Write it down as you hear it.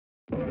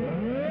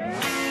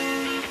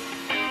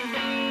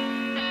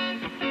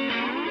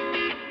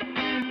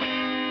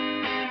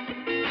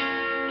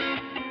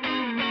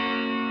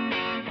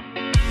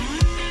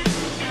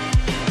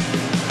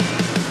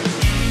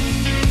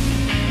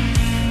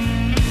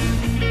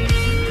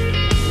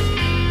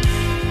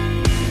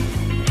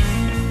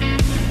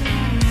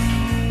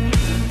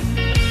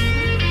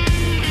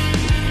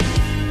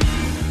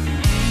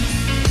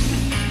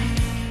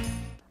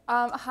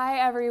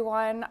Hi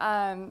everyone.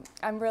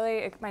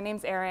 My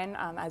name's Erin,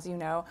 as you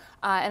know,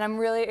 and I'm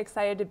really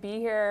excited to be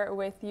here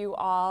with you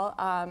all.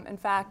 In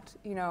fact,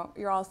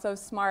 you're all so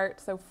smart,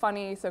 so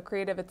funny, so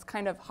creative. It's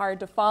kind of hard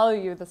to follow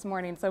you this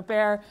morning, so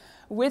bear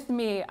with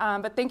me.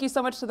 But thank you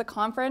so much to the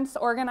conference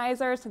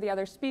organizers, to the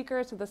other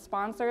speakers, to the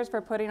sponsors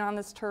for putting on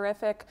this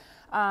terrific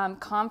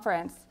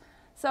conference.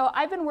 So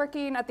I've been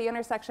working at the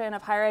intersection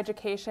of higher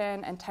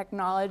education and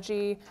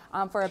technology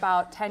for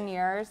about 10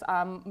 years,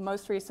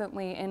 most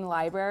recently in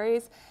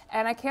libraries.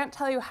 And I can't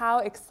tell you how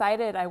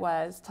excited I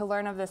was to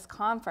learn of this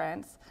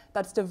conference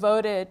that's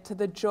devoted to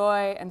the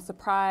joy and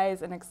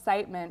surprise and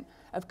excitement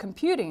of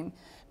computing.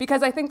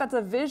 Because I think that's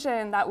a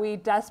vision that we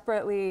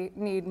desperately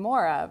need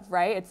more of,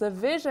 right? It's a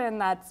vision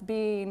that's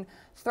being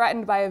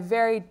threatened by a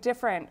very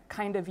different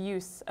kind of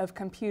use of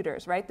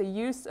computers, right? The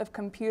use of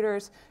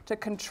computers to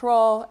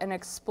control and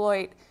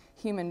exploit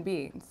human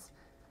beings.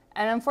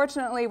 And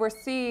unfortunately, we're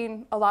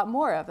seeing a lot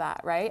more of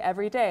that, right?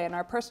 Every day in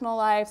our personal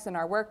lives, in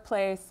our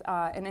workplace,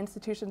 in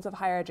institutions of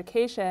higher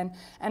education,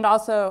 and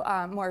also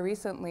more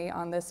recently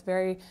on this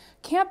very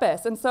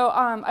campus. And so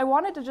I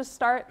wanted to just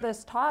start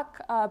this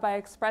talk by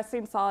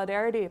expressing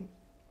solidarity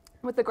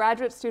with the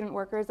graduate student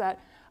workers at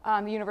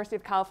the University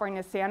of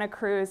California, Santa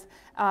Cruz,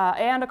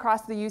 and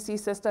across the UC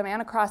system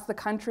and across the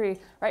country,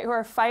 right, who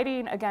are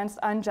fighting against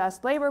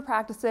unjust labor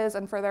practices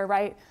and for their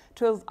right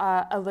to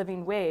a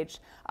living wage.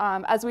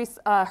 As we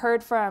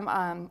heard from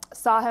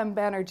Saham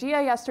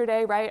Banerjee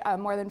yesterday, right,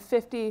 more than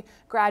 50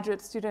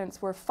 graduate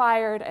students were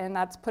fired, and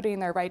that's putting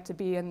their right to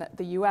be in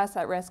the US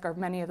at risk, or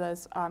many of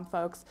those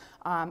folks,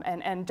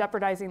 and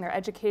jeopardizing their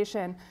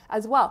education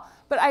as well.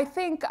 But I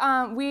think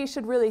we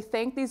should really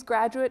thank these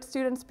graduate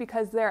students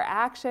because their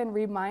action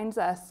reminds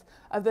us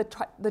of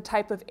the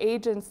type of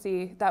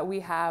agency that we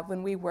have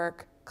when we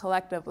work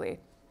collectively.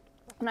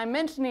 And I'm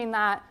mentioning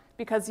that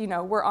because,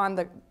 we're on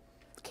the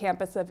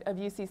campus of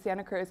UC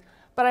Santa Cruz,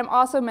 but I'm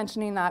also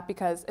mentioning that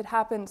because it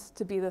happens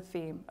to be the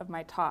theme of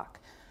my talk.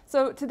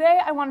 So today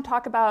I want to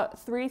talk about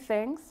three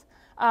things: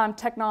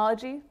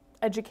 technology,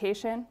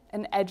 education,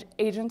 and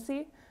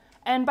agency.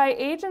 And by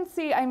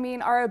agency, I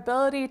mean our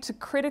ability to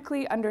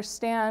critically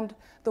understand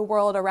the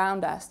world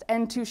around us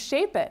and to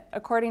shape it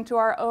according to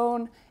our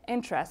own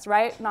interests,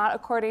 right? Not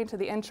according to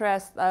the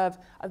interests of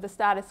the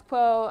status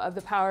quo, of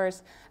the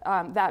powers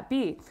that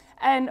be.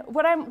 And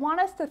what I want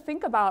us to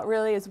think about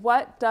really is,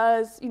 what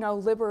does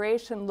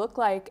liberation look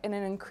like in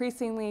an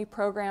increasingly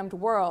programmed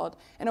world,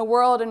 in a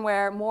world in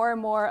where more and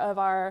more of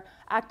our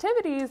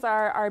activities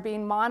are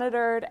being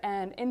monitored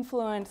and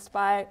influenced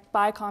by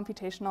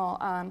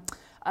computational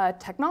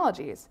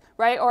technologies,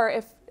 right? Or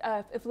if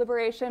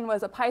liberation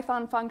was a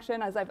Python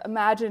function, as I've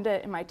imagined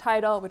it in my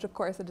title, which of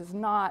course it is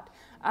not,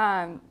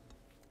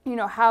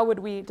 how would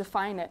we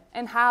define it,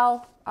 and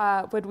how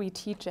would we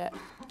teach it?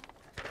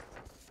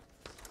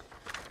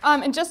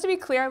 And just to be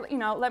clear,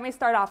 let me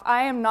start off.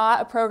 I am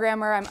not a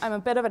programmer. I'm a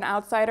bit of an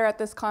outsider at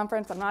this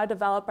conference. I'm not a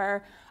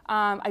developer.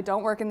 I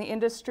don't work in the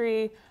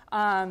industry.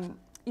 I'm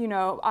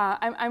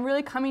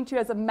really coming to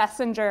you as a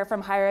messenger from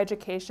higher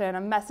education,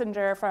 a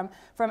messenger from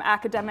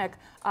academic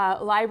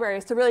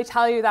libraries, to really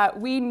tell you that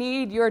we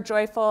need your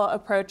joyful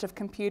approach of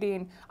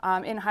computing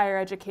in higher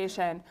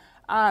education.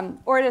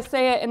 Or to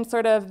say it in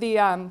sort of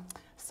the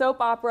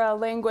soap opera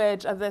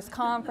language of this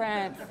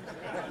conference,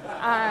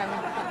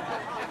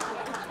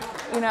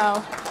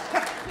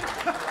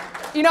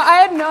 I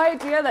had no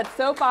idea that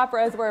soap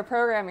operas were a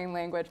programming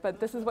language, but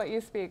this is what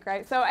you speak,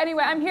 right? So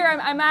anyway, I'm here.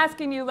 I'm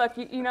asking you, look,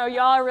 y'all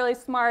are really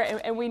smart,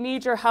 and we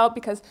need your help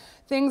because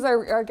things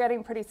are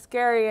getting pretty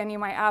scary. And you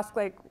might ask,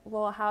 like,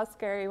 well, how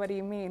scary? What do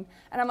you mean?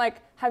 And I'm like,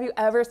 have you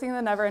ever seen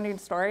The Never-Ending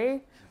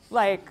Story?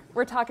 Like,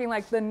 we're talking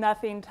like the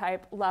nothing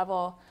type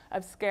level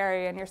of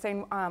scary. And you're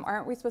saying,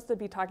 aren't we supposed to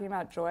be talking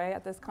about joy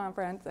at this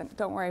conference? And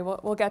don't worry,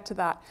 we'll get to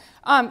that.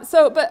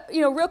 But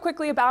real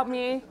quickly about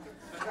me.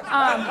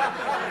 I'm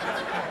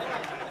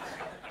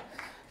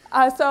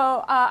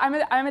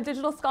a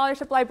digital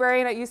scholarship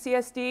librarian at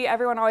UCSD.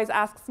 Everyone always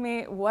asks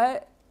me,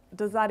 what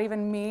does that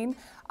even mean?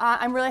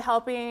 I'm really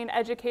helping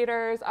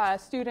educators,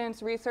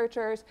 students,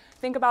 researchers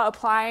think about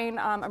applying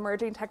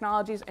emerging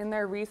technologies in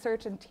their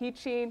research and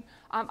teaching.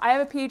 I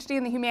have a PhD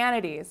in the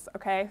humanities,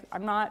 okay?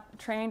 I'm not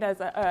trained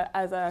as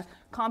a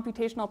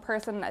computational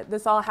person.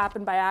 This all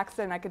happened by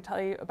accident. I could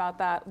tell you about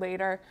that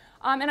later.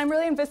 And I'm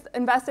really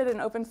invested in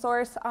open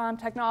source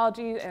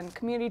technology and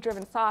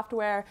community-driven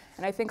software,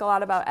 and I think a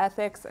lot about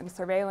ethics and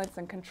surveillance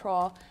and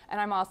control.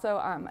 And I'm also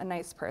a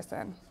nice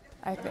person,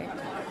 I think.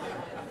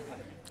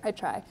 I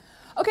try.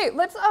 Okay,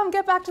 let's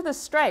get back to the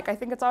strike. I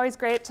think it's always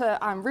great to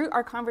root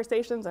our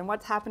conversations and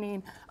what's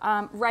happening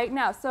right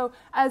now. So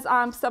as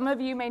some of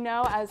you may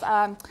know, as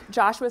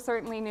Joshua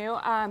certainly knew,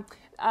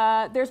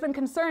 there's been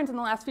concerns in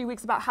the last few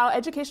weeks about how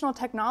educational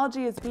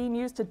technology is being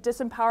used to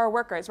disempower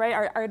workers, right?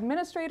 Are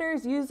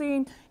administrators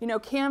using,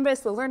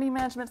 Canvas, the learning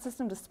management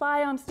system, to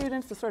spy on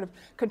students, to sort of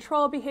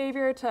control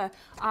behavior, to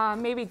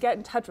maybe get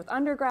in touch with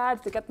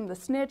undergrads, to get them to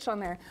snitch on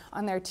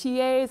their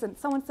TAs? And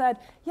someone said,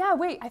 yeah,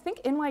 wait, I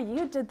think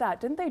NYU did that.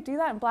 Didn't they do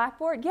that in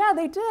Blackboard? Yeah,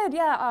 they did,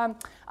 yeah.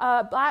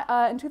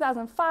 In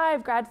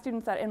 2005, grad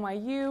students at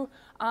NYU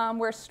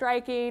were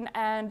striking,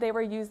 and they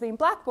were using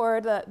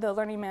Blackboard, the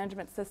learning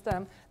management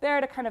system, there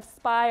to kind of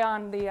spy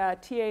on the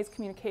TA's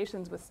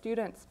communications with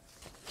students.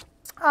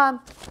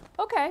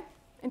 Okay,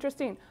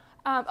 interesting.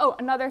 Oh,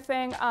 another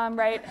thing,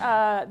 right?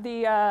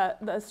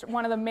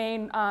 One of the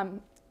main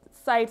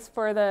sites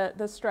for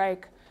the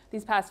strike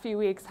these past few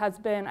weeks has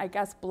been, I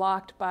guess,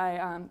 blocked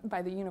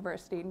by the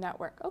university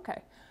network.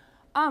 Okay.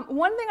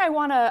 One thing I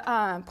want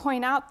to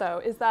point out,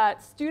 though, is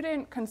that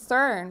student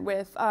concern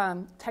with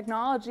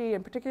technology,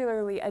 and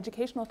particularly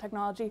educational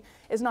technology,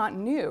 is not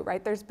new,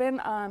 right? There's been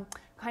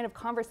kind of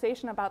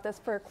conversation about this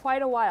for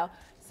quite a while.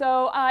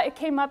 So it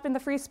came up in the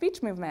free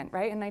speech movement,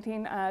 right? In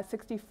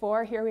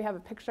 1964, here we have a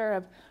picture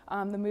of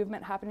the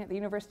movement happening at the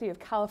University of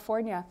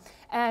California.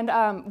 And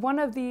one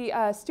of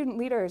the student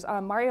leaders,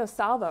 Mario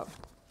Salvo,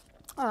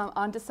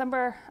 on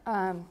December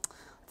 2nd,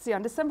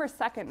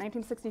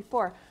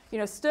 1964,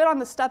 stood on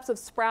the steps of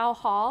Sproul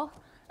Hall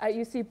at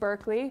UC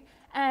Berkeley,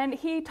 and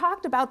he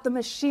talked about the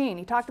machine.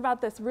 He talked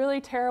about this really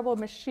terrible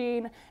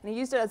machine, and he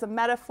used it as a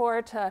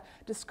metaphor to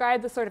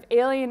describe the sort of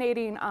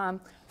alienating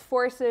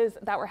forces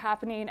that were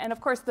happening. And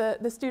of course,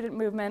 the student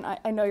movement,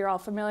 I know you're all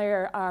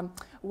familiar,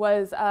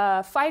 was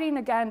fighting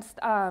against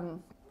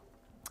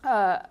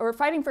or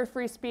fighting for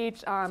free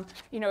speech,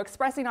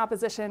 expressing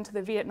opposition to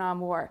the Vietnam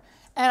War.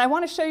 And I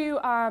want to show you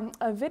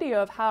a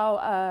video of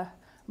how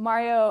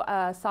Mario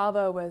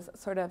Salvo was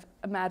sort of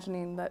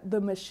imagining the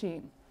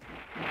machine.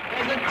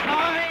 There's a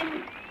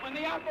time when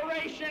the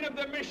operation of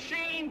the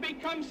machine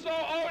becomes so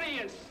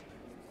odious,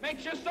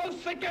 makes you so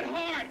sick at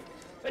heart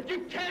that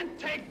you can't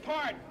take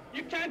part.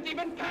 You can't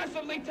even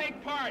passively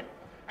take part.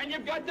 And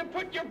you've got to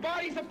put your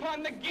bodies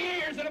upon the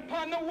gears and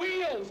upon the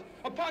wheels,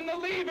 upon the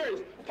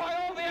levers, upon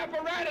all the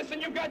apparatus,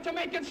 and you've got to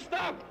make it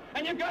stop.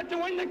 And you've got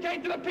to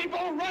indicate to the people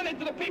who run it,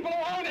 to the people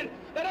who own it,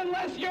 that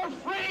unless you're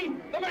free,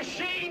 the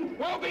machine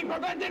will be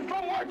prevented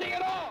from working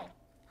at all.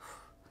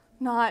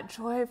 Not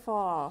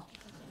joyful.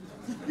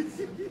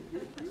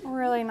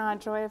 Really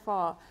not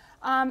joyful.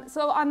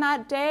 So on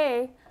that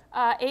day,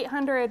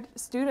 800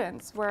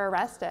 students were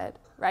arrested,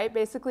 right?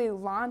 Basically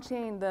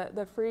launching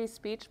the free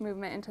speech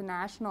movement into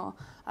national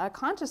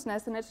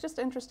consciousness. And it's just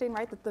interesting,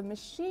 right, that the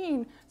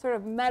machine sort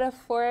of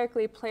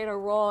metaphorically played a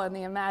role in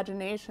the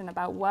imagination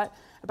about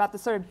the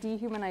sort of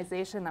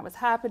dehumanization that was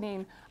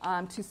happening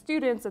to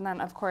students, and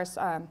then, of course,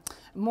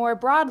 more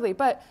broadly.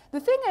 But the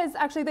thing is,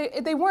 actually,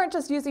 they weren't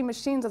just using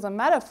machines as a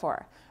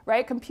metaphor,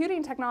 right?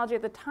 Computing technology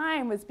at the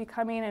time was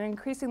becoming an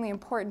increasingly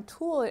important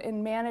tool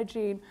in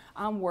managing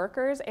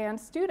workers and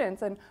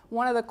students. And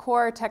one of the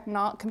core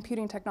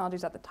computing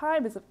technologies at the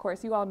time is, of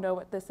course, you all know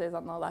what this is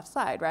on the left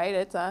side, right?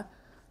 It's a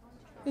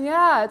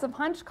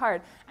punch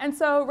card. And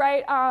so,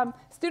 right,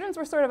 students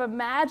were sort of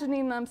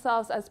imagining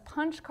themselves as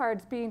punch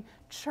cards being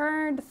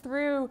churned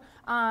through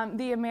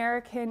the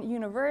American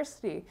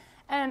university.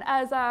 And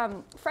as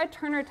Fred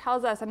Turner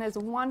tells us in his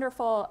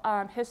wonderful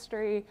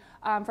history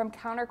from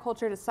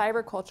counterculture to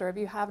cyberculture, if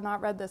you have not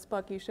read this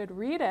book, you should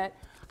read it.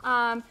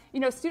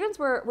 Students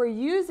were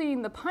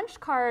using the punch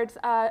cards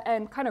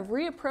and kind of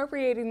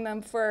reappropriating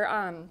them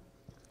for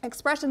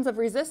expressions of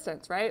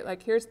resistance, right?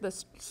 Like, here's the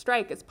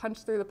strike, it's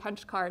punched through the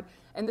punch card,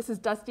 and this is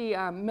Dusty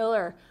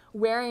Miller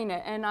wearing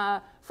it.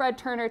 And Fred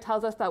Turner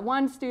tells us that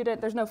one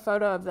student, there's no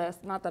photo of this,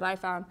 not that I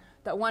found,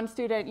 that one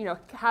student,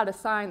 had a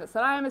sign that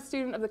said, "I am a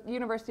student of the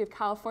University of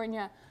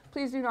California.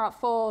 Please do not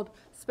fold,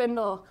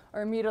 spindle,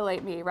 or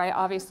mutilate me," right?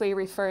 Obviously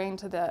referring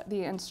to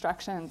the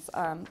instructions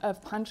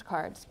of punch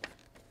cards.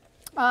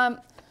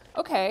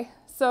 Okay,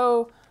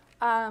 so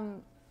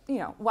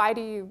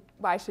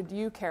why should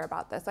you care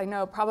about this? I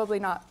know probably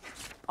not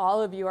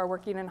all of you are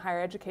working in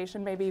higher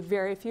education, maybe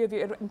very few of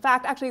you. In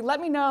fact, actually, let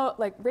me know,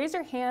 raise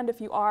your hand if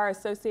you are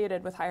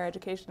associated with higher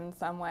education in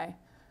some way.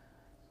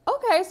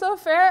 Okay, so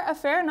a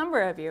fair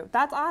number of you.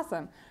 That's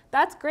awesome.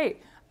 That's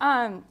great.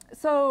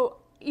 So,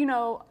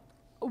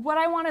 what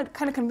I want to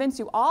kind of convince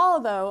you all,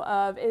 though,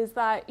 of is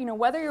that,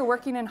 whether you're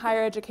working in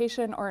higher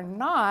education or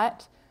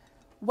not,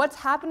 what's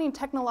happening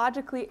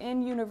technologically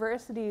in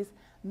universities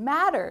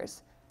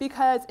matters.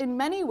 Because in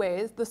many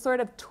ways, the sort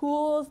of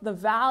tools, the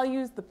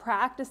values, the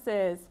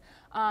practices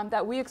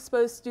that we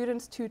expose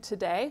students to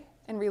today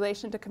in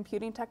relation to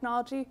computing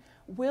technology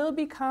will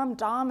become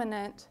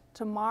dominant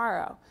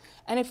tomorrow.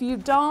 And if you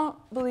don't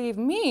believe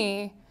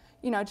me,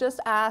 just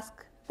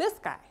ask this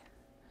guy,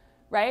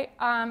 right?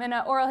 In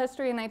an oral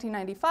history in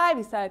 1995,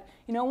 he said,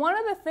 one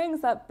of the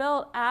things that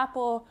built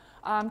Apple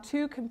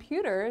to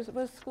computers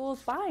was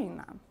schools buying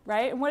them,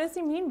 right? And what does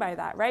he mean by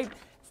that, right?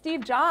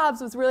 Steve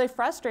Jobs was really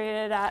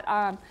frustrated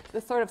at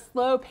the sort of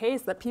slow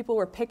pace that people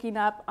were picking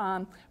up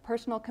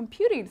personal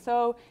computing.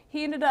 So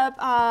he ended up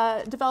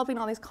developing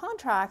all these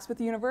contracts with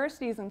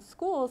universities and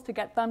schools to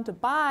get them to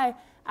buy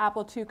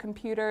Apple II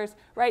computers,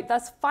 right?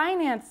 Thus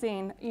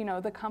financing,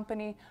 the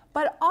company,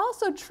 but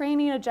also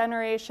training a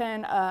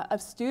generation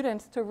of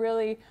students to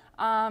really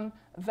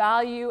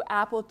value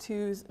Apple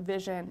II's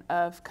vision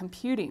of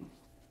computing.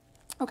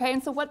 Okay,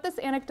 and so what this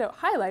anecdote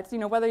highlights,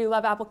 whether you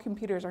love Apple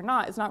computers or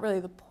not, is not really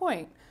the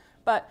point.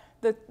 But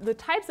the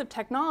types of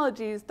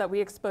technologies that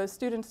we expose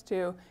students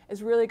to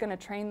is really going to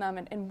train them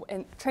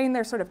and train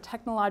their sort of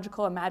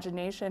technological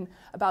imagination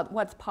about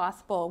what's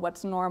possible,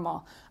 what's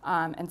normal,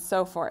 and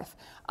so forth.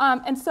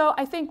 And so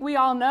I think we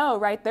all know,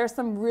 right, there's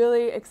some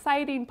really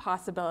exciting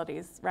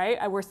possibilities, right?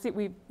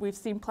 We've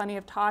seen plenty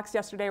of talks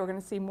yesterday. We're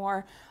going to see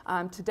more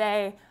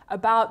today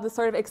about the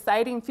sort of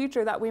exciting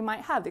future that we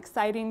might have, the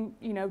exciting,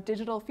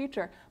 digital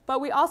future. But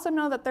we also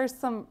know that there's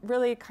some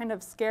really kind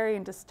of scary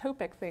and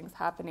dystopic things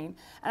happening.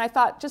 And I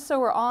thought, just so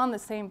we're all on the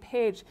same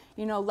page,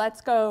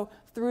 let's go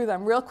through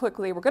them real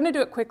quickly. We're going to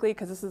do it quickly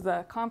because this is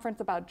a conference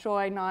about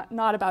joy,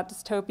 not about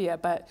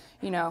dystopia. But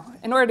in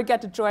order to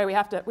get to joy, we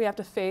have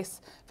to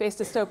face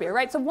dystopia,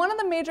 right? So one of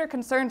the major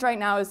concerns right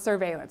now is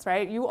surveillance,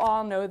 right? You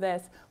all know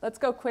this. Let's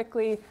go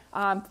quickly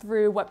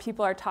through what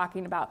people are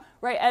talking about,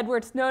 right?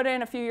 Edward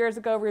Snowden a few years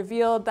ago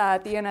revealed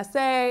that the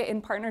NSA,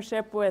 in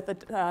partnership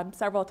with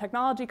several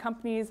technology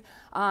companies,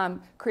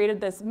 created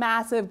this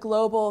massive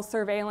global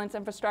surveillance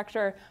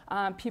infrastructure.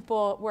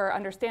 People were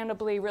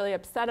understandably really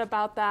upset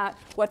about that.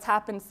 What's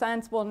happened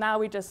since? Well, now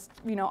we just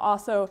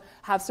also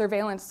have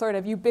surveillance sort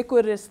of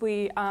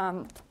ubiquitously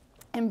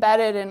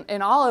embedded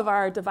in all of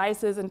our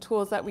devices and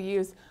tools that we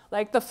use,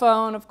 like the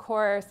phone, of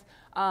course,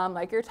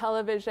 like your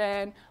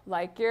television,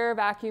 like your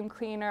vacuum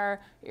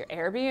cleaner, your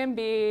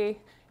Airbnb,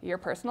 your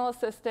personal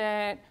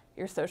assistant,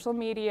 your social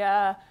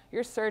media,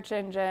 your search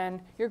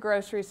engine, your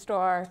grocery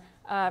store,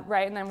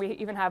 right? And then we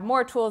even have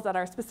more tools that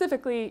are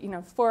specifically,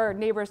 for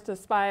neighbors to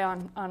spy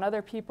on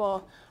other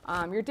people,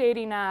 your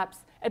dating apps,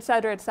 et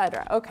cetera, et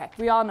cetera. Okay,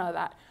 we all know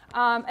that.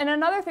 And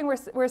another thing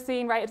we're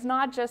seeing, right? It's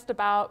not just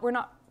about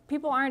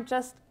people aren't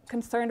just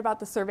concerned about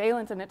the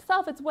surveillance in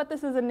itself. It's what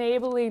this is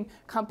enabling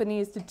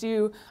companies to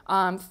do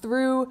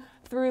through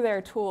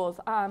their tools.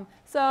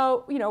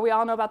 So we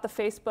all know about the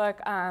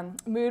Facebook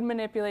mood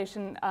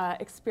manipulation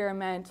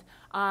experiment,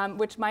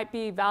 which might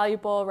be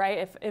valuable,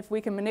 right? If we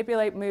can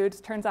manipulate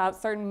moods, turns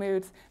out certain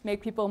moods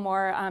make people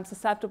more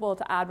susceptible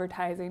to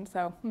advertising.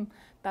 So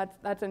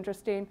that's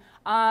interesting.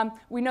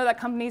 We know that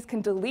companies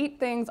can delete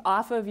things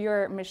off of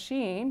your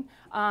machine.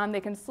 They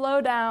can slow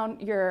down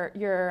your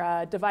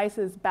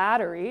device's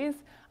batteries.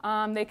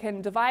 They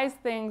can devise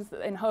things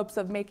in hopes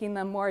of making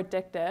them more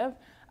addictive.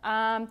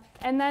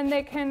 And then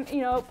they can,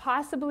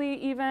 possibly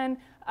even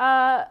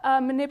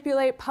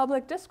manipulate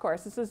public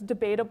discourse. This is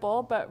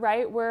debatable, but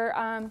right,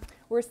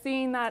 we're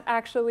seeing that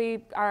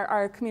actually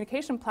our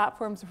communication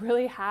platforms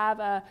really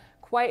have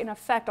quite an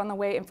effect on the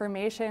way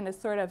information is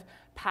sort of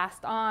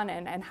passed on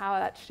and how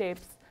that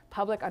shapes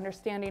public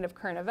understanding of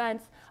current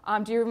events.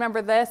 Do you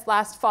remember this?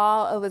 Last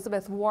fall,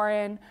 Elizabeth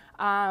Warren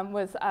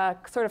was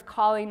sort of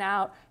calling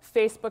out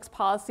Facebook's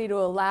policy to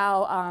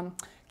allow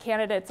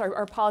candidates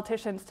or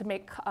politicians to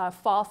make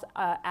false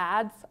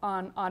ads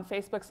on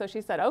Facebook. So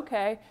she said,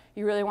 okay,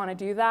 you really want to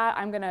do that?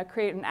 I'm going to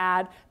create an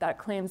ad that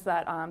claims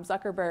that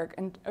Zuckerberg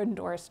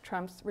endorsed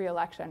Trump's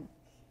reelection.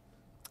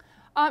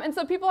 And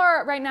so people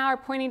right now are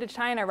pointing to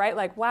China, right?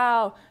 Like,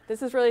 wow,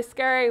 this is really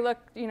scary. Look,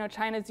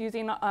 China's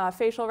using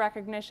facial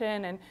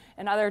recognition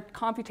and other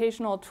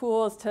computational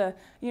tools to,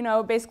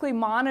 basically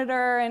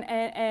monitor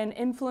and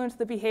influence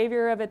the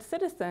behavior of its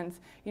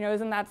citizens.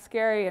 Isn't that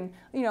scary? And,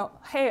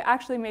 hey,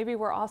 actually, maybe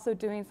we're also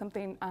doing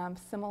something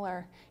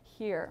similar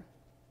here.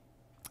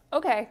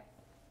 Okay.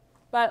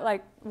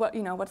 But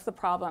what's the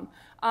problem?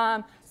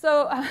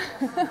 So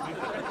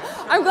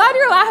I'm glad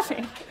you're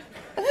laughing.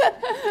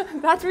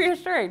 That's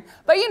reassuring.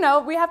 But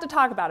we have to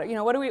talk about it.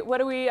 What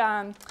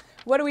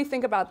do we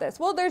think about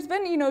this? Well, there's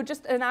been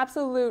just an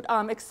absolute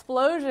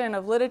explosion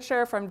of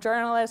literature from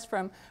journalists,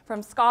 from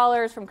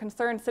scholars, from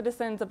concerned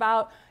citizens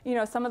about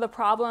some of the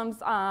problems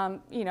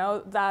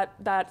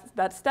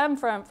that stem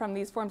from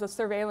these forms of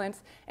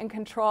surveillance and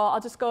control. I'll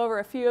just go over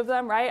a few of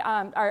them. Right?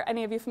 Are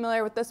any of you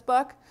familiar with this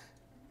book?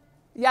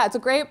 Yeah, it's a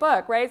great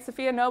book, right?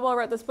 Sophia Noble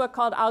wrote this book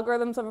called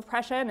Algorithms of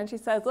Oppression, and she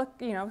says, look,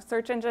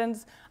 search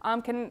engines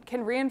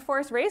can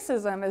reinforce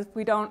racism if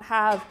we don't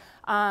have,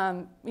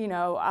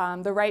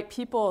 the right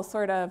people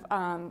sort of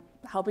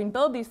helping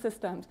build these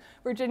systems.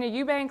 Virginia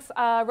Eubanks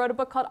wrote a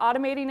book called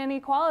Automating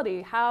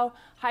Inequality, how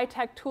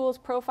high-tech tools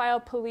profile,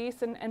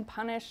 police, and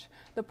punish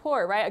the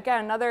poor, right?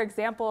 Again, another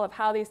example of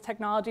how these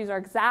technologies are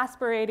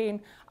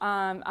exacerbating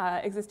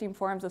existing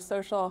forms of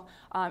social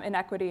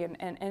inequity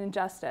and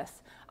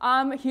injustice.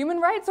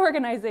 Human rights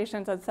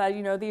organizations have said,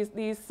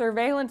 these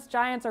surveillance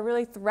giants are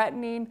really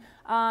threatening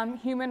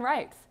human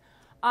rights.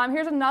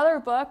 Here's another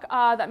book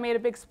that made a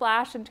big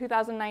splash in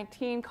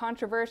 2019,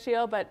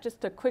 controversial, but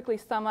just to quickly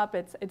sum up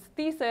its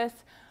thesis,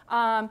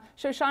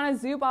 Shoshana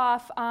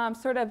Zuboff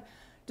sort of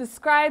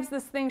describes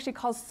this thing she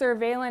calls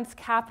surveillance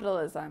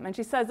capitalism. And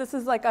she says this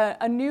is like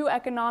a new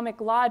economic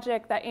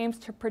logic that aims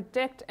to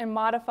predict and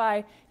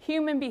modify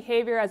human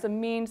behavior as a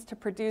means to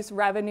produce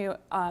revenue,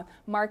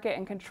 market,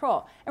 and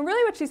control. And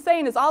really what she's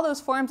saying is all those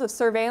forms of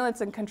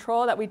surveillance and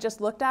control that we just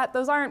looked at,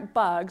 those aren't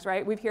bugs,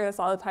 right? We hear this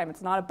all the time.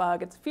 It's not a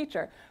bug, it's a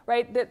feature,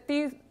 right? That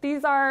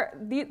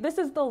this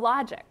is the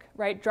logic,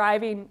 right?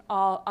 Driving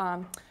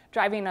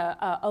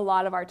a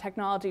lot of our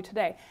technology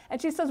today.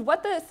 And she says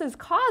what this is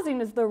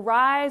causing is the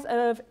rise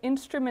of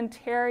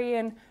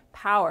instrumentarian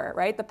power,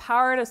 right? The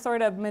power to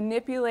sort of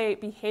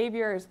manipulate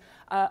behaviors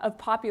of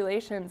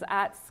populations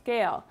at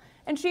scale.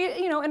 And she,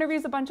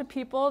 interviews a bunch of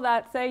people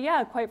that say,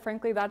 yeah, quite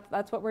frankly,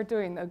 that's what we're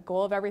doing. The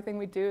goal of everything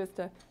we do is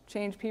to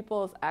change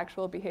people's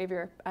actual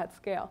behavior at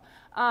scale.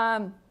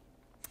 And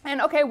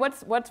okay,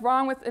 what's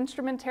wrong with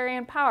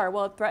instrumentarian power?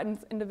 Well, it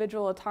threatens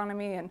individual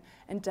autonomy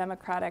and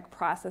democratic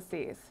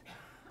processes.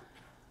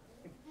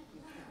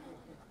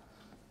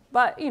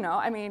 But,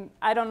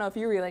 I don't know if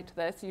you relate to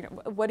this.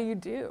 What do you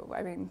do?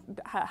 I mean,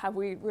 have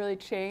we really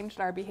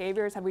changed our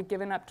behaviors? Have we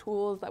given up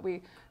tools that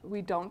we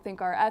don't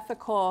think are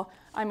ethical?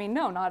 I mean,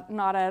 no,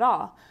 not at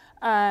all.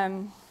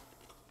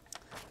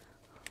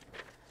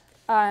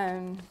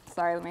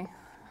 Sorry, let me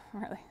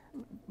really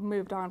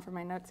moved on from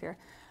my notes here.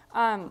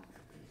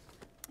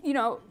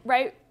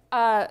 Right?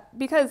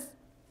 Because,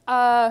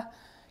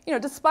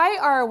 despite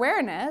our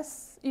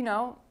awareness,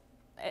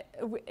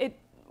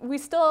 we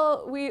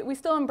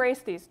still embrace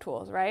these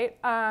tools, right?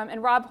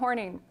 And Rob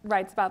Horning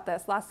writes about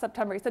this last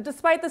September. He said,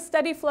 despite the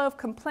steady flow of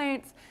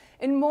complaints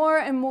in more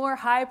and more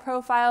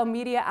high-profile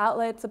media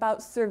outlets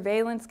about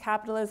surveillance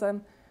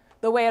capitalism,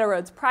 the way it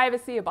erodes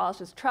privacy,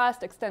 abolishes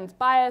trust, extends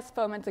bias,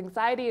 foments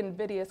anxiety, and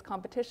invidious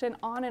competition,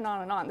 on and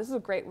on and on. This is a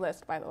great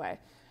list, by the way.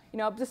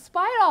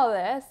 Despite all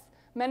this,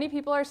 many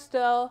people are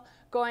still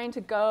going to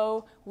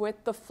go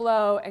with the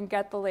flow and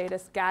get the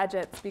latest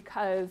gadgets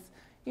because,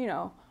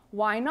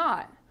 why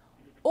not?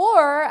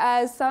 Or,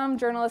 as some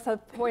journalists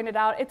have pointed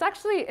out, it's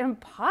actually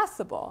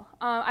impossible.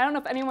 I don't know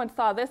if anyone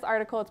saw this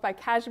article. It's by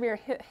Kashmir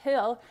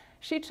Hill.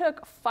 She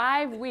took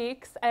 5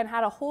 weeks and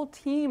had a whole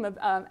team of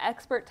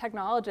expert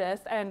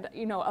technologists and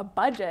a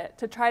budget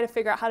to try to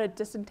figure out how to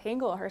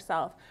disentangle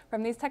herself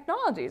from these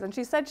technologies. And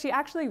she said she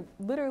actually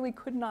literally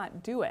could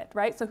not do it,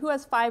 right? So who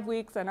has 5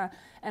 weeks and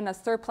a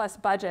surplus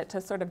budget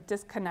to sort of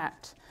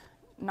disconnect?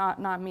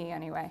 Not me,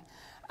 anyway.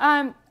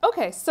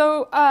 Okay,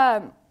 so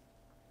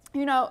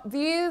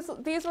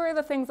these were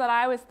the things that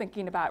I was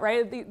thinking about,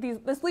 right?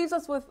 This leaves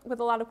us with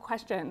a lot of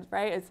questions,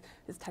 right?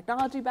 Is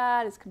technology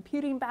bad? Is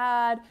computing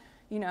bad?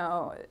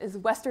 Is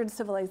Western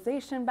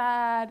civilization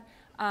bad?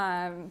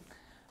 Are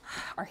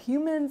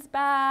humans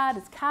bad?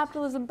 Is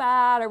capitalism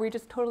bad? Are we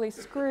just totally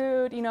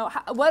screwed?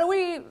 What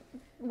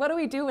do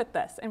we do with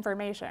this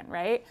information,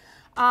 right?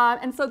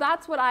 And so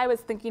that's what I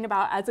was thinking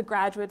about as a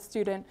graduate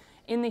student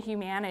in the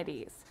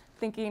humanities.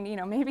 Thinking,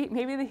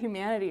 maybe the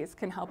humanities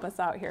can help us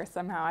out here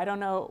somehow. I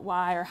don't know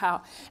why or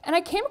how. And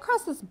I came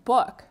across this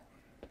book.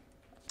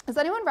 Does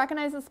anyone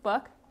recognize this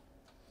book?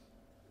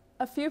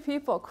 A few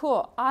people.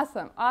 Cool.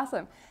 Awesome.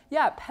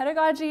 Yeah,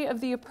 Pedagogy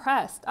of the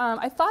Oppressed.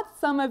 I thought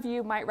some of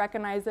you might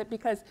recognize it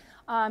because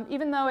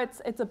even though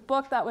it's a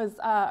book that was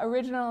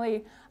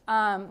originally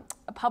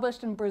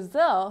published in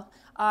Brazil,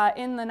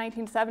 in the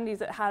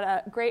 1970s, it had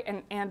a great,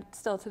 and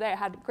still today, it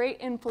had great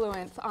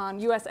influence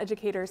on US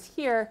educators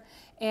here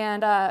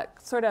and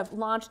sort of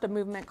launched a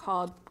movement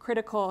called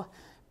critical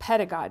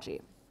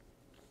pedagogy.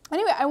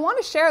 Anyway, I want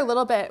to share a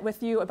little bit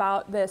with you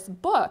about this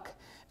book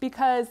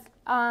because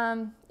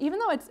even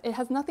though it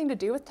has nothing to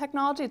do with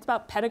technology, it's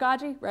about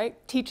pedagogy, right?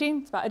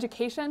 Teaching, it's about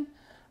education.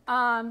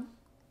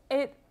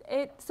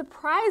 It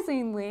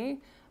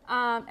surprisingly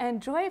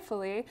and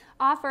joyfully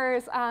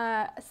offers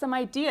some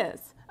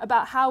ideas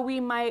about how we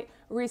might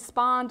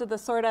respond to the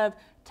sort of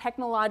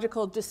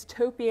technological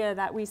dystopia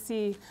that we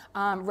see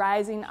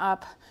rising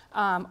up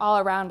all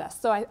around us.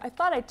 So I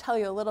thought I'd tell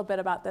you a little bit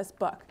about this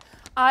book.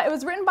 It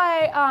was written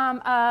by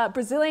a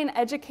Brazilian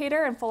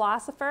educator and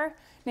philosopher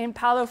named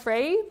Paulo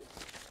Freire,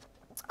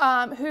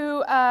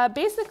 who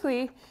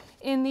basically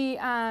in the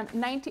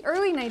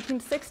early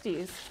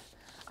 1960s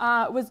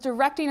was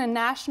directing a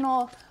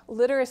national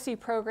literacy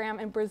program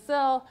in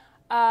Brazil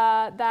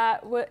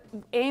that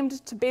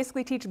aimed to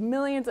basically teach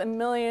millions and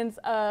millions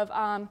of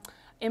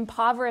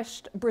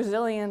impoverished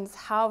Brazilians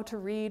how to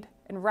read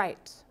and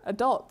write,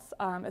 adults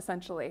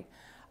essentially.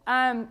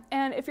 And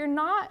if you're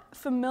not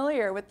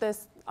familiar with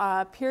this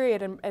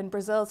period in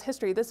Brazil's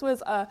history, this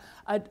was a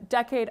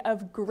decade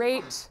of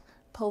great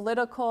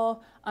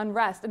political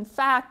unrest. In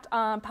fact,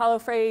 Paulo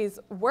Freire's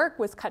work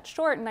was cut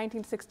short in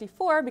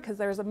 1964 because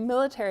there was a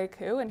military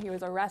coup and he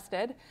was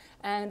arrested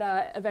and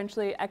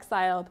eventually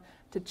exiled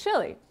to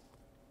Chile.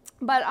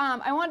 But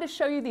I wanted to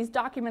show you these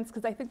documents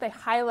because I think they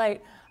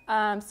highlight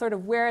sort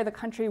of where the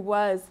country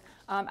was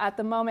at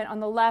the moment. On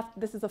the left,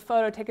 this is a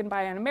photo taken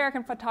by an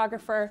American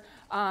photographer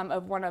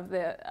of one of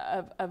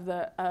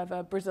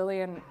a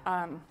Brazilian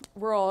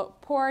rural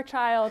poor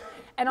child.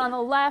 And on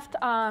the left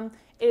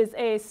is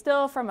a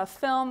still from a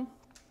film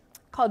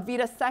called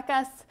Vidas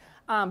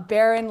Secas,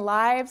 Barren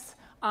Lives,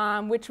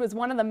 which was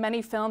one of the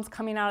many films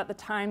coming out at the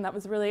time that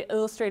was really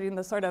illustrating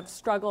the sort of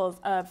struggles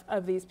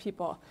of these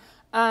people.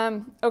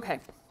 Okay.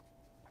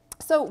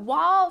 So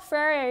while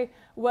Freire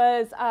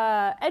was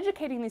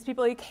educating these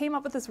people, he came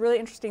up with this really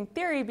interesting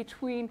theory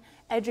between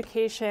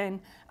education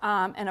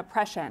and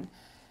oppression.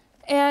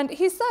 And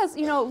he says,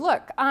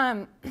 look,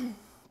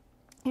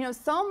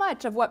 so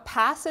much of what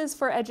passes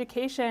for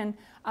education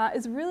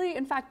is really,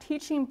 in fact,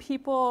 teaching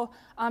people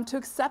to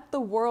accept the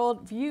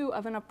world view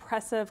of an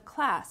oppressive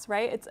class,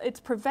 right? It's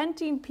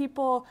preventing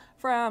people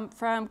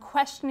from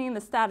questioning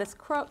the status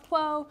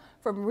quo,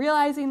 from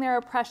realizing their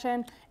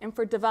oppression, and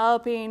for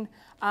developing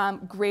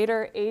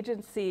greater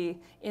agency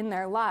in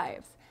their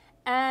lives.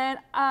 And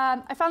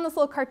I found this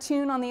little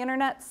cartoon on the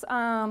internet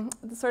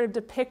sort of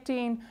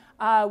depicting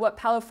what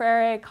Paulo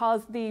Freire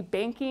calls the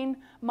banking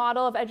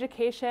model of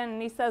education.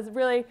 And he says,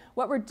 really,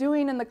 what we're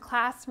doing in the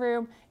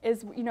classroom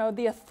is,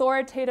 the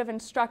authoritative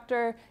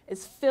instructor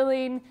is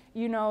filling,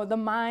 the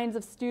minds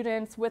of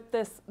students with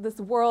this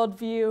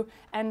worldview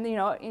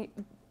and,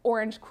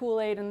 orange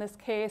Kool-Aid in this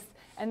case.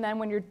 And then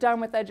when you're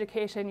done with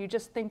education, you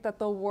just think that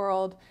the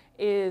world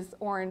is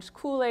orange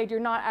Kool-Aid.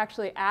 You're not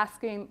actually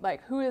asking,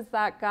 like, who is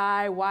that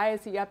guy? Why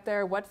is he up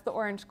there? What's the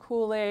orange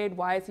Kool-Aid?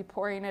 Why is he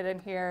pouring it in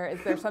here?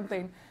 Is there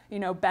something,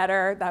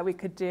 better that we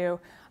could do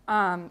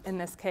in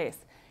this case?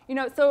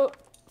 So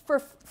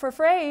for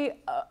Freire,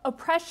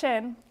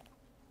 oppression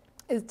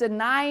is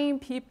denying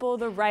people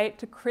the right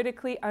to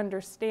critically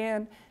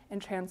understand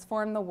and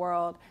transform the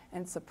world.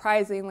 And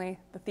surprisingly,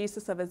 the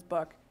thesis of his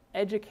book,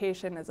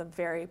 education is a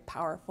very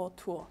powerful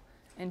tool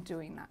in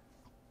doing that.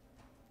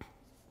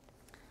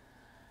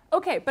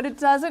 Okay, but it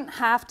doesn't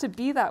have to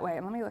be that way.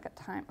 And let me look at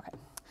time. Okay.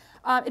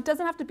 It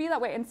doesn't have to be that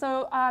way. And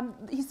so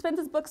he spends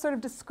his book sort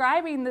of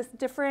describing this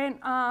different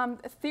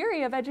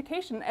theory of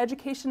education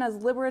as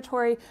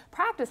liberatory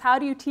practice. How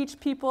do you teach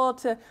people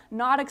to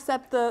not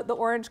accept the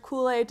orange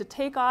Kool-Aid, to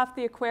take off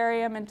the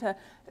aquarium, and to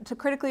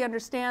critically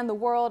understand the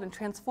world and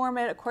transform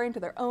it according to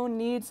their own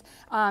needs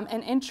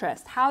and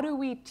interests? How do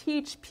we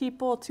teach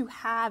people to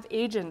have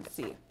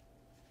agency?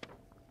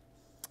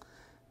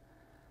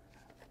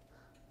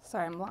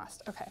 Sorry, I'm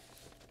lost. Okay.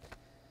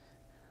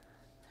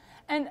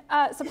 And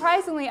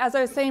surprisingly, as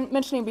I was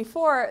mentioning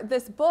before,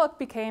 this book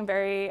became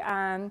very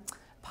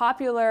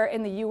popular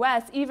in the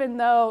US, even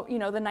though the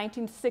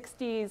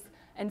 1960s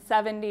and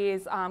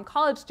 70s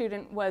college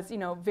student was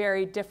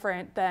very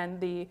different than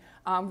the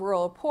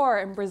rural poor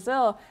in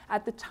Brazil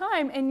at the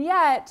time. And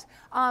yet,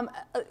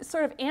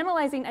 sort of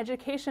analyzing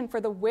education for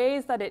the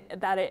ways that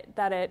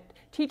it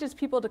teaches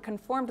people to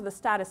conform to the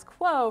status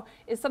quo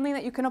is something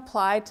that you can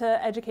apply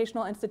to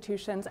educational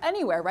institutions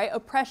anywhere, right?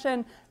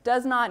 Oppression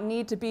does not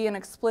need to be an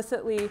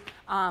explicitly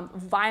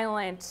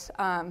violent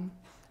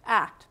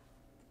act.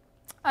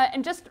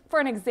 And just for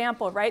an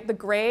example, right,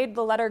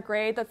 the letter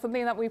grade, that's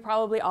something that we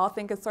probably all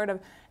think is sort of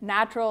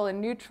natural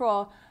and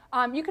neutral.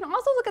 You can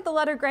also look at the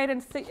letter grade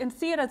and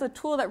see it as a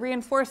tool that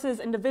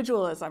reinforces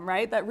individualism,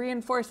 right? That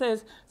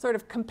reinforces sort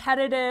of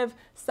competitive,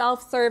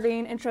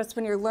 self-serving interest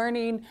when you're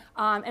learning.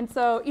 And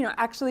so,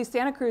 actually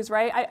Santa Cruz,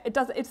 right? It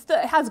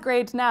has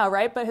grades now,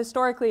 right? But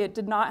historically, it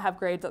did not have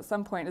grades at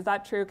some point. Is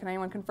that true? Can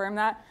anyone confirm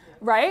that? Yeah.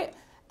 Right?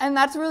 And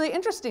that's really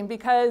interesting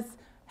because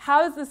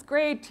how is this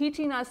grade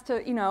teaching us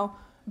to,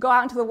 go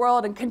out into the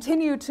world and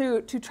continue to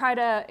try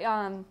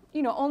to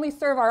only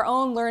serve our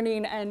own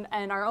learning and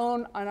our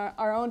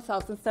own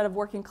selves instead of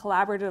working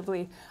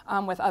collaboratively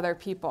with other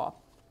people.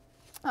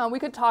 We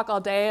could talk all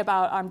day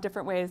about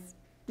different ways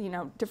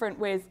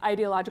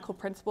ideological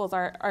principles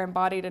are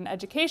embodied in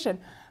education.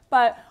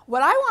 But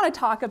what I want to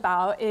talk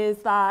about is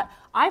that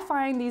I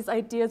find these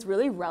ideas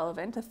really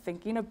relevant to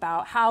thinking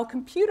about how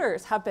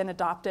computers have been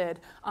adopted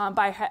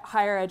by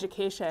higher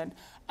education.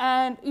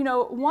 And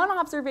one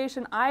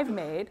observation I've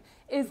made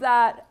is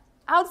that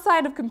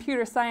outside of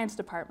computer science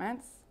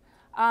departments,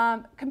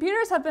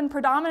 computers have been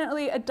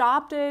predominantly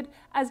adopted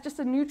as just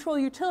a neutral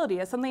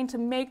utility, as something to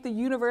make the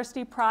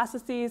university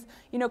processes,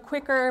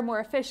 quicker, more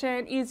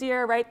efficient,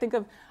 easier, right? Think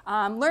of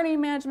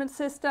learning management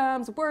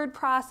systems, word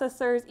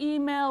processors,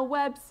 email,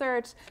 web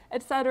search,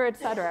 et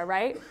cetera,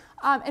 right?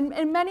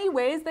 In many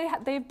ways,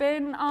 they've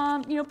been,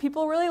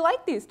 people really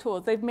like these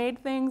tools. They've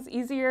made things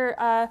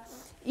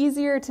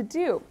easier to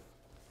do.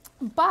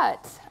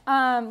 But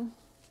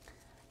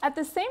at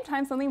the same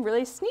time, something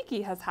really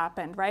sneaky has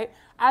happened, right?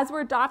 As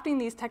we're adopting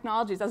these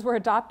technologies, as we're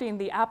adopting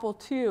the Apple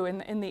II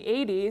in the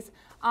 80s,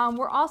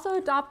 we're also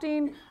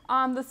adopting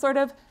the sort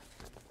of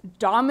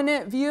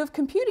dominant view of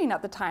computing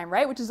at the time,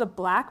 right? Which is a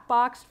black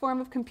box form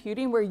of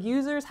computing where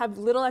users have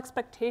little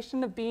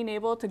expectation of being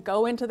able to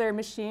go into their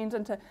machines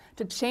and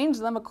to change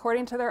them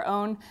according to their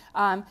own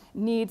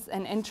needs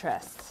and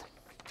interests.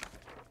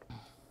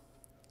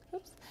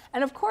 Oops.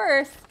 And of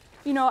course,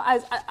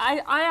 as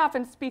I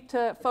often speak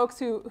to folks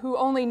who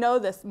only know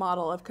this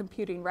model of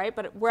computing, right?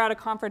 But we're at a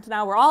conference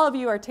now where all of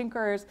you are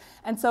tinkerers.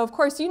 And so, of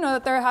course, you know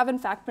that there have, in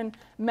fact, been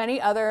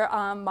many other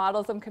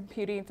models of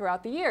computing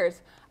throughout the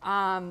years.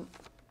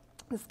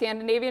 The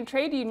Scandinavian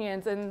trade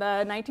unions in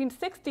the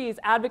 1960s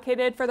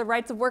advocated for the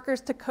rights of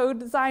workers to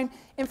co-design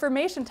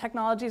information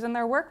technologies in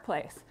their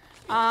workplace.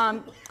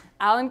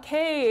 Alan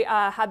Kay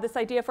had this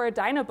idea for a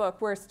Dynabook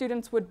where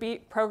students would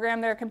program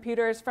their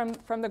computers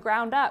from the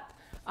ground up.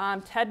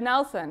 Ted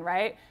Nelson,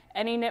 right?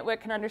 Any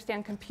nitwit can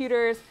understand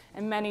computers,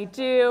 and many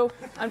do.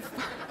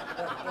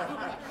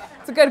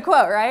 It's a good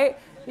quote, right?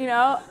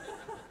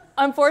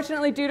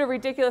 Unfortunately, due to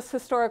ridiculous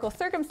historical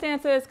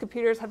circumstances,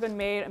 computers have been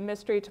made a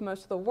mystery to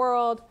most of the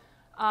world.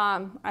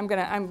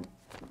 I'm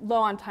low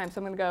on time,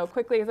 so I'm going to go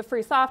quickly. The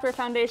Free Software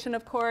Foundation,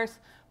 of course.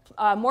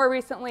 More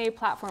recently,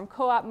 platform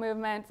co-op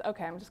movements.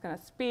 OK, I'm just going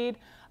to speed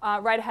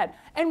right ahead.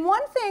 And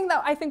one thing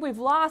that I think we've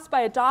lost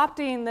by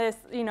adopting this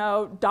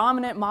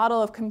dominant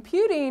model of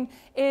computing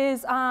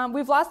is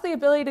we've lost the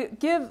ability to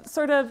give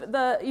sort of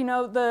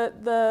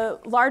the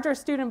larger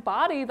student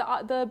body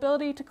the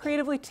ability to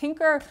creatively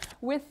tinker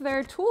with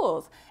their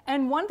tools.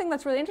 And one thing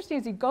that's really interesting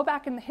is you go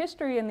back in the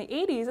history in the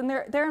 80s, and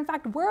there in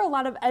fact were a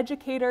lot of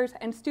educators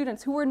and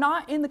students who were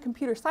not in the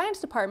computer science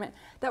department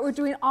that were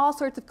doing all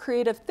sorts of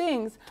creative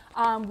things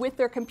with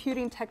their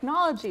computing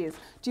technologies.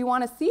 Do you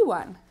want to see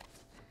one?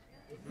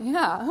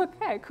 Yeah,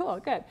 OK, cool,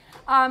 good.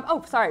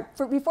 Oh, sorry,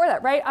 before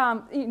that, right?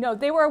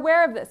 They were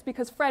aware of this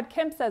because Fred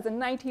Kemp says in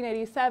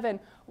 1987,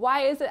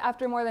 why is it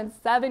after more than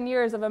 7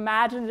 years of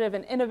imaginative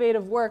and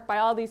innovative work by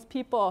all these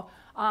people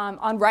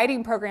on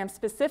writing programs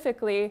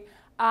specifically,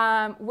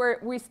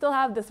 we still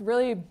have this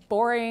really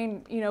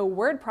boring,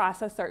 word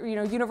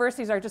processor.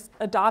 Universities are just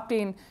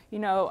adopting,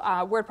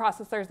 word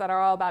processors that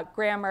are all about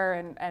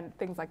grammar and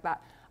things like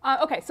that.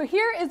 OK, so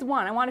here is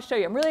one I want to show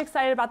you. I'm really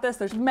excited about this.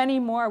 There's many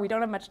more. We don't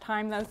have much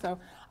time, though. So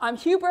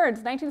Hugh Burns,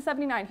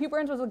 1979. Hugh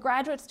Burns was a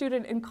graduate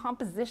student in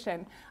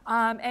composition.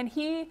 And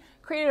he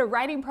created a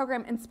writing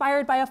program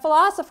inspired by a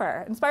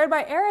philosopher, inspired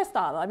by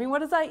Aristotle. I mean,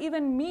 what does that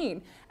even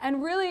mean?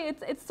 And really,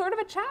 it's sort of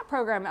a chat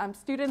program.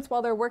 Students,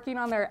 while they're working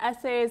on their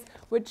essays,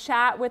 would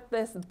chat with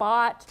this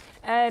bot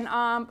and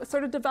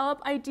sort of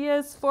develop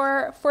ideas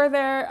for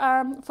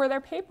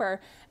their paper.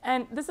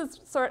 And this is,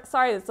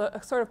 sorry, it's a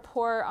sort of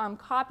poor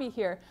copy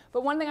here.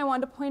 But one thing I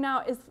wanted to point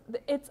out is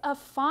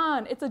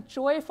it's a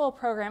joyful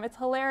program. It's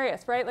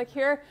hilarious, right? Like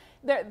here,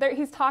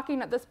 he's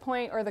talking at this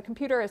point, or the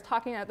computer is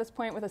talking at this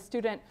point with a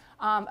student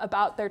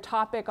about their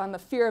topic on the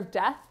fear of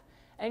death.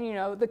 And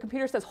the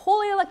computer says,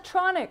 holy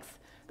electronics.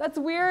 That's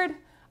weird.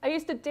 I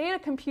used to date a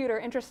computer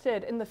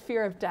interested in the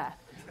fear of death,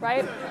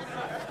 right?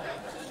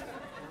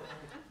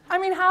 I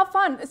mean, how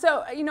fun.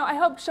 So, I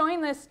hope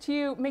showing this to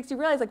you makes you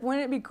realize, like,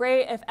 wouldn't it be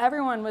great if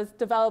everyone was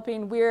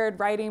developing weird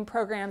writing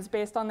programs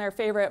based on their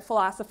favorite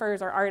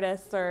philosophers or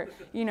artists or,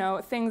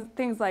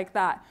 things like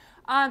that.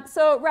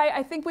 Right,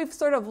 I think we've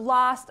sort of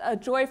lost a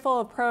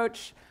joyful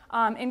approach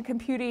in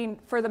computing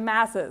for the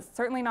masses.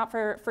 Certainly not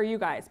for you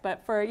guys,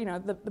 but for,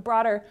 the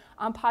broader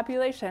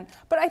population.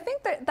 But I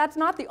think that's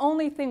not the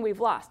only thing we've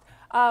lost.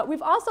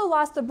 We've also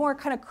lost a more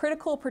kind of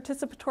critical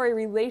participatory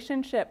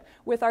relationship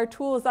with our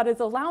tools that is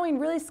allowing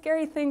really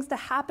scary things to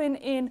happen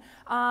in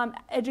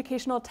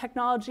educational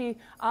technology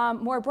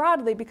more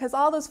broadly, because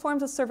all those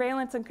forms of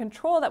surveillance and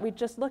control that we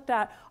just looked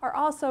at are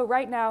also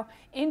right now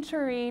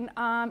entering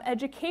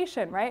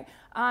education, right?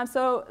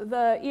 So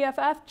the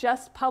EFF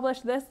just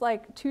published this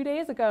like 2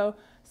 days ago.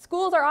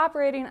 Schools are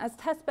operating as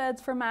test beds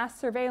for mass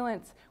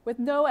surveillance with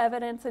no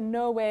evidence and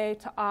no way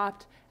to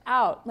opt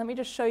out. Let me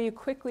just show you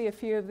quickly a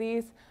few of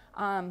these.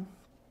 So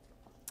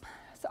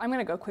I'm going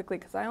to go quickly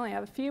because I only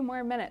have a few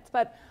more minutes.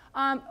 But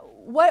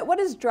what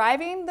is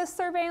driving this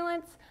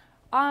surveillance?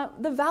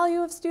 The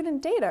value of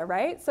student data,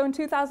 right? So in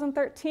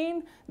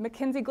 2013,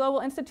 McKinsey Global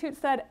Institute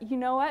said, you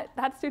know what?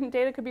 That student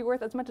data could be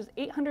worth as much as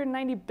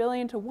 $890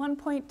 billion to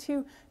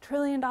 $1.2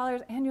 trillion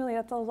annually.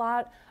 That's a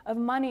lot of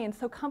money. And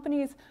so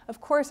companies, of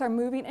course, are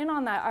moving in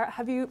on that.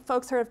 Have you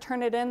folks heard of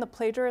Turnitin, the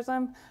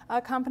plagiarism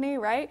company,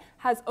 right?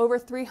 Has over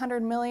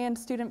 300 million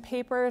student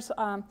papers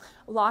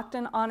locked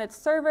in on its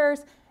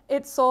servers.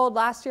 It sold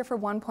last year for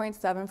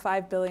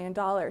 $1.75 billion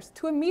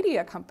to a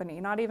media company,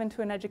 not even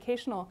to an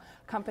educational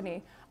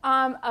company.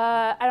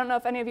 I don't know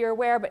if any of you are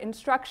aware, but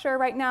Instructure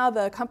right now,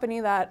 the company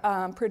that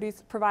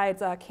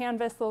provides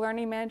Canvas, the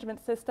learning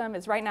management system,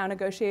 is right now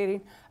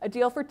negotiating a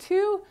deal for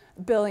 $2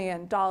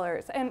 billion.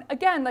 And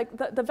again,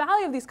 like the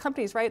value of these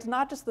companies, right, it's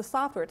not just the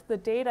software, it's the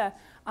data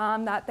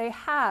that they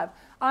have.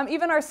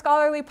 Even our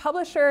scholarly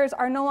publishers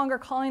are no longer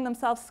calling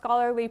themselves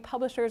scholarly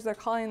publishers, they're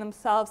calling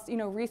themselves,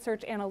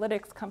 research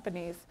analytics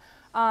companies.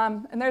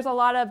 And there's a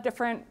lot of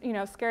different,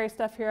 scary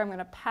stuff here. I'm going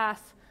to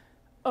pass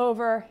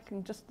over. You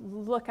can just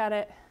look at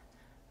it.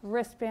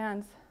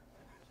 Wristbands.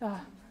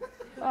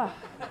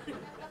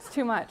 It's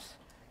too much.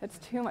 It's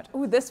too much.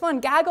 Ooh, this one,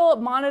 Gaggle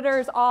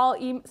monitors all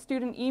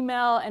student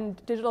email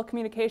and digital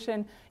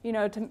communication,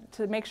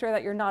 to make sure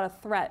that you're not a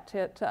threat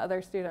to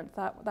other students.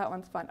 That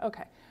one's fun.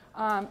 Okay.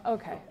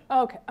 Okay.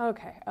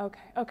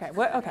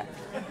 What? Okay.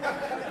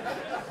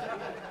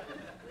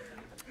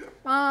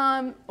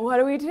 What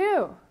do we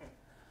do?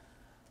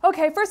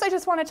 Okay, first I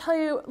just want to tell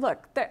you,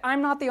 look,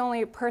 I'm not the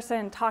only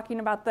person talking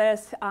about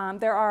this.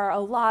 There are a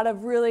lot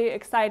of really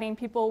exciting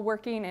people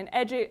working in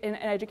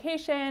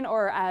education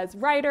or as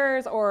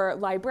writers or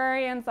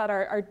librarians that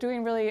are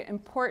doing really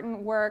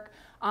important work.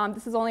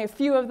 This is only a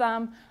few of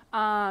them.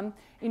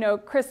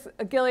 Chris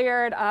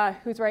Gilliard,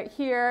 who's right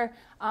here,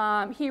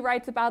 he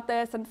writes about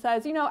this and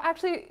says,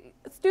 actually,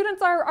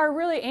 students are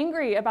really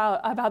angry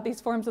about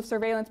these forms of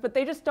surveillance, but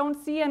they just don't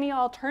see any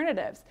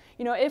alternatives.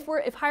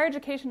 If higher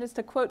education is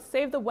to, quote,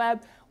 save the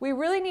web, we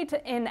really need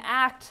to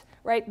enact,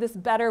 right, this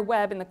better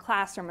web in the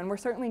classroom, and we're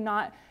certainly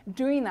not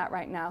doing that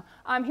right now.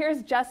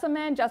 Here's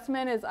Jessamine.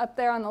 Jessamine is up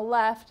there on the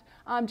left.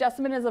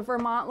 Jessamine is a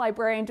Vermont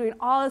librarian doing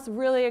all this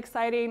really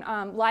exciting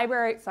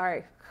library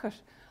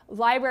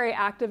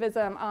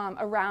activism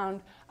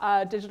around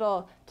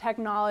digital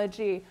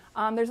technology.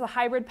 There's a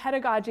hybrid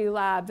pedagogy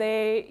lab.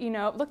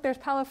 Look, there's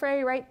Paulo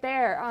Freire right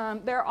there.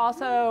 They're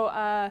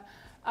also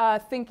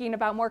thinking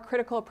about more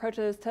critical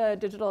approaches to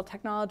digital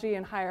technology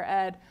in higher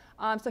ed.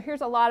 So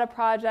here's a lot of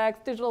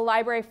projects. Digital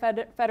Library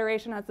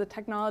Federation has the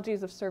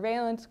Technologies of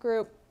Surveillance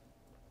group.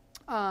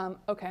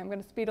 Okay, I'm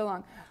going to speed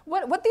along.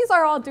 What these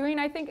are all doing,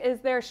 I think, is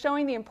they're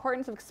showing the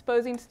importance of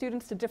exposing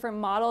students to different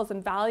models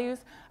and values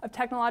of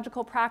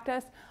technological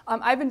practice.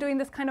 I've been doing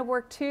this kind of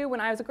work too.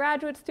 When I was a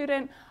graduate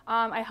student,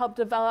 I helped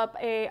develop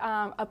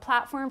a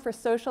platform for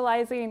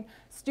socializing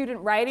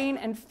student writing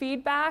and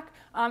feedback.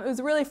 It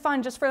was really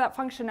fun just for that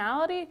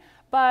functionality.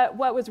 But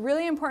what was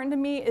really important to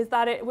me is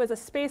that it was a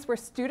space where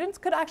students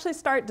could actually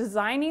start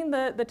designing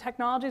the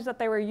technologies that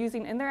they were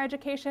using in their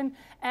education.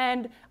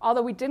 And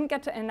although we didn't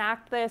get to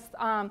enact this,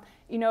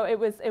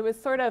 it was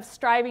sort of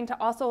striving to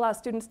also allow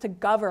students to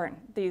govern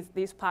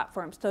these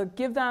platforms, to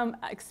give them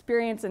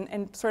experience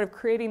in sort of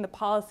creating the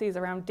policies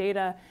around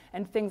data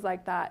and things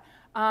like that.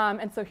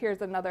 And so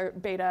here's another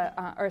beta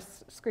or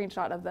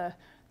screenshot of the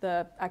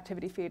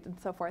activity feeds and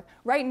so forth.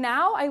 Right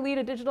now, I lead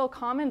a digital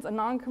commons, a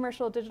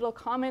non-commercial digital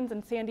commons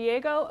in San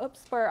Diego.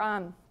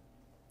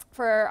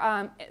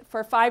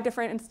 For 5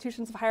 different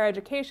institutions of higher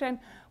education.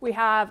 We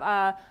have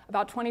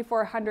about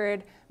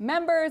 2,400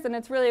 members, and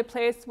it's really a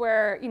place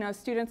where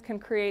students can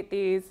create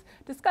these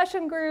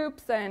discussion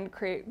groups and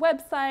create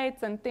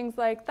websites and things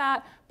like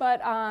that. But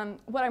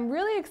what I'm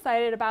really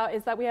excited about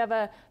is that we have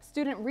a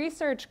student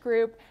research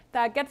group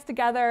that gets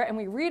together and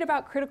we read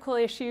about critical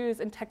issues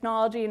in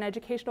technology and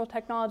educational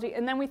technology,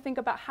 and then we think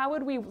about how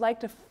would we like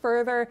to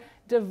further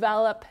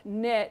develop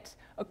NIT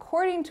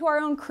according to our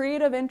own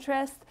creative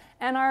interests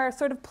and our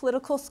sort of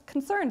political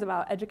concerns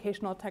about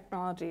educational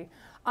technology.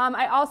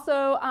 I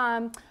also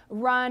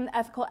run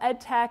Ethical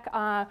Ed Tech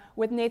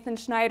with Nathan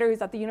Schneider,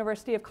 who's at the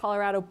University of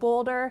Colorado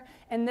Boulder.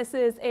 And this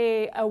is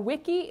a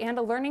wiki and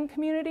a learning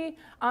community.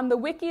 The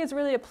wiki is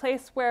really a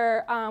place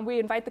where we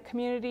invite the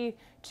community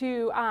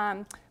to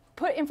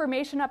put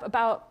information up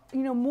about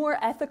more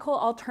ethical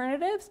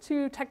alternatives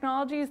to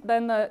technologies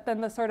than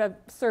the sort of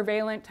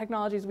surveillance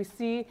technologies we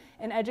see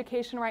in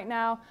education right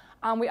now.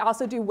 We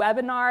also do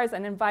webinars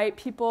and invite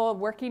people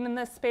working in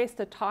this space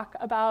to talk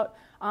about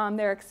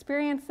their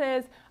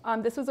experiences.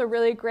 This was a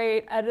really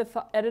great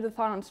editathon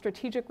on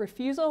strategic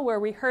refusal, where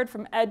we heard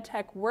from ed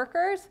tech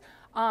workers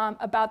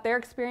about their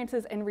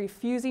experiences in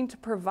refusing to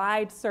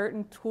provide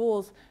certain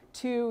tools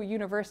to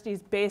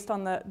universities based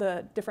on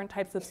the different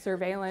types of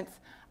surveillance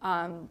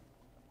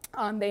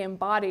they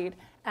embodied.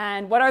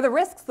 And what are the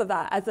risks of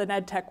that as an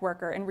ed tech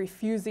worker in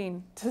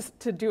refusing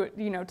to do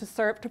it,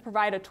 to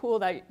provide a tool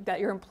that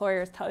your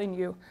employer is telling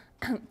you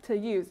to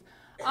use?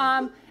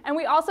 And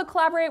we also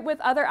collaborate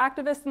with other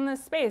activists in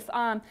this space.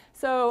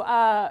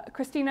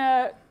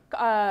 Christina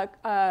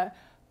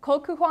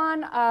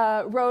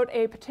Kolkuhan wrote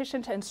a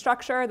petition to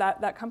Instructure,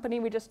 that company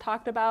we just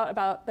talked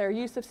about their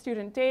use of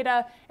student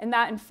data, and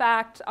that in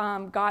fact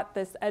got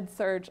this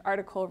EdSurge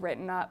article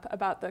written up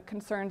about the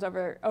concerns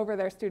over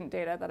their student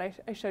data that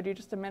I showed you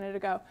just a minute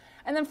ago.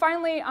 And then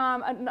finally,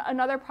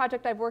 another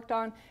project I've worked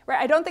on, where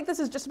I don't think this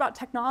is just about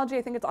technology,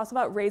 I think it's also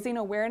about raising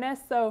awareness.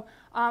 So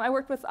I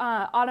worked with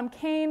Autumn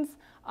Keynes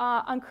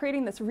on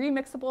creating this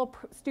remixable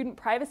student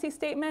privacy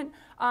statement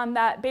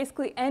that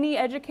basically any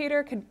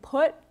educator could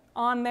put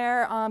on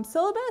their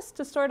syllabus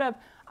to sort of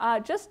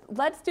just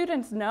let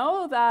students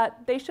know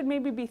that they should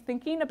maybe be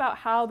thinking about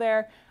how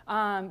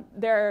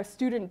their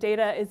student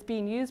data is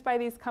being used by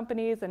these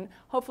companies, and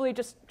hopefully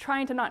just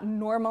trying to not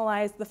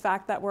normalize the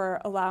fact that we're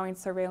allowing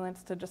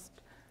surveillance to just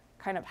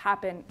kind of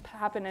happen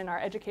in our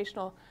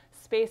educational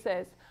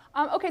spaces.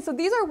 Okay, so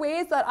these are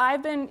ways that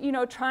I've been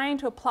trying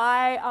to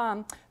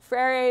apply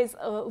Freire's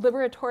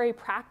liberatory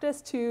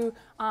practice to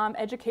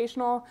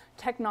educational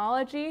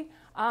technology.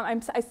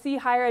 I see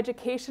higher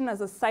education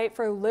as a site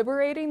for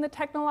liberating the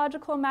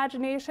technological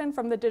imagination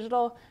from the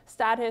digital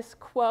status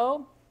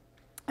quo.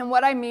 And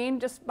what I mean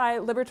just by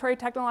liberatory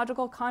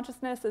technological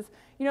consciousness is,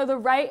 the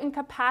right and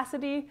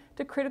capacity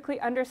to critically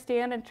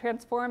understand and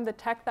transform the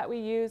tech that we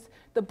use,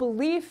 the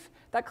belief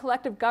that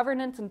collective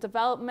governance and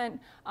development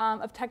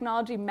of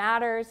technology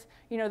matters,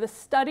 the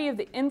study of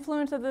the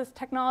influence of this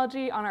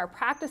technology on our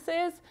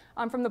practices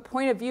from the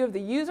point of view of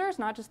the users,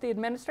 not just the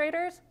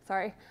administrators,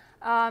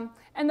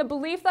 and the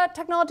belief that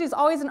technology is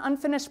always an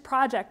unfinished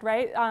project,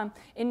 right,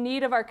 in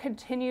need of our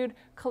continued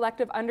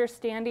collective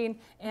understanding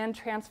and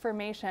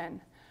transformation.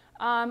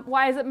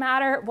 Why does it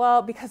matter?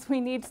 Well, because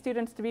we need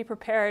students to be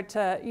prepared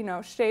to,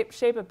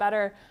 shape a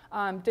better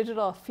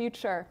digital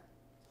future,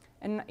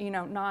 and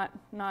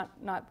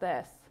not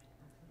this,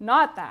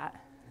 not that.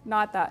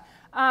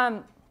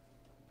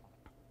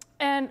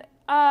 And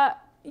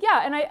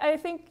I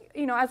think,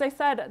 as I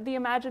said, the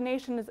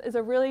imagination is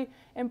a really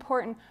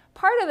important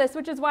part of this,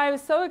 which is why I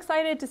was so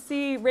excited to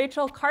see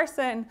Rachel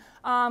Carson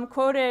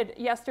quoted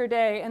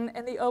yesterday in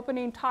the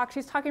opening talk.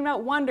 She's talking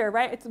about wonder,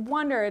 right? It's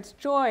wonder, it's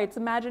joy, it's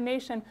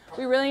imagination.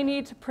 We really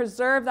need to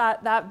preserve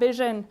that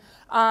vision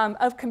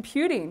of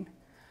computing.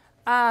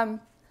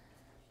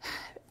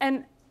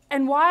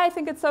 And why I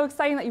think it's so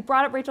exciting that you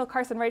brought up Rachel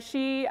Carson, right?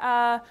 She,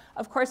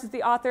 of course, is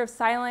the author of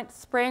Silent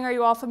Spring. Are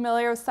you all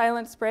familiar with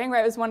Silent Spring,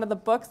 right? It was one of the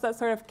books that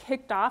sort of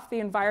kicked off the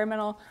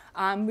environmental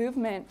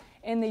movement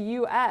in the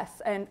US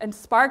and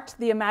sparked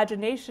the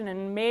imagination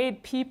and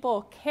made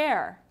people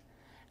care,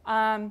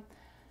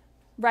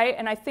 right?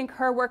 And I think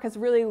her work has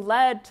really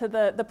led to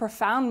the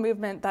profound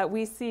movement that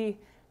we see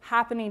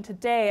happening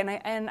today.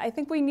 And I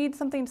think we need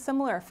something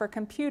similar for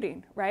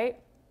computing, right?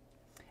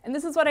 And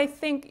this is what I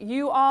think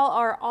you all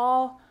are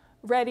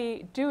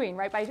already doing,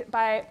 right?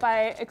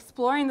 By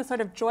exploring the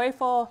sort of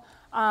joyful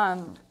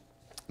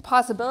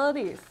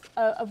possibilities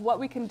of what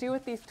we can do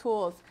with these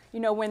tools.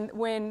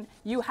 When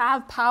you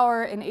have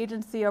power and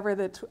agency over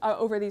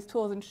these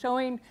tools, and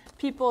showing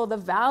people the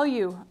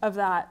value of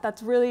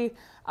that's really,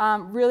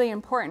 really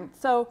important.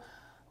 So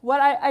what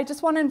I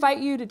just want to invite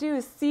you to do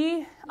is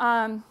see,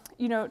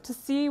 to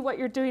see what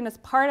you're doing as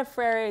part of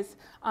Freire's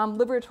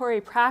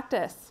liberatory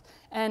practice,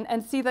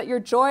 and see that your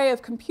joy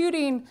of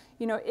computing,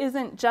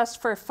 isn't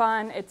just for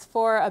fun, it's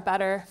for a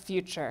better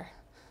future.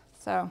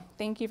 So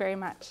thank you very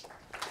much.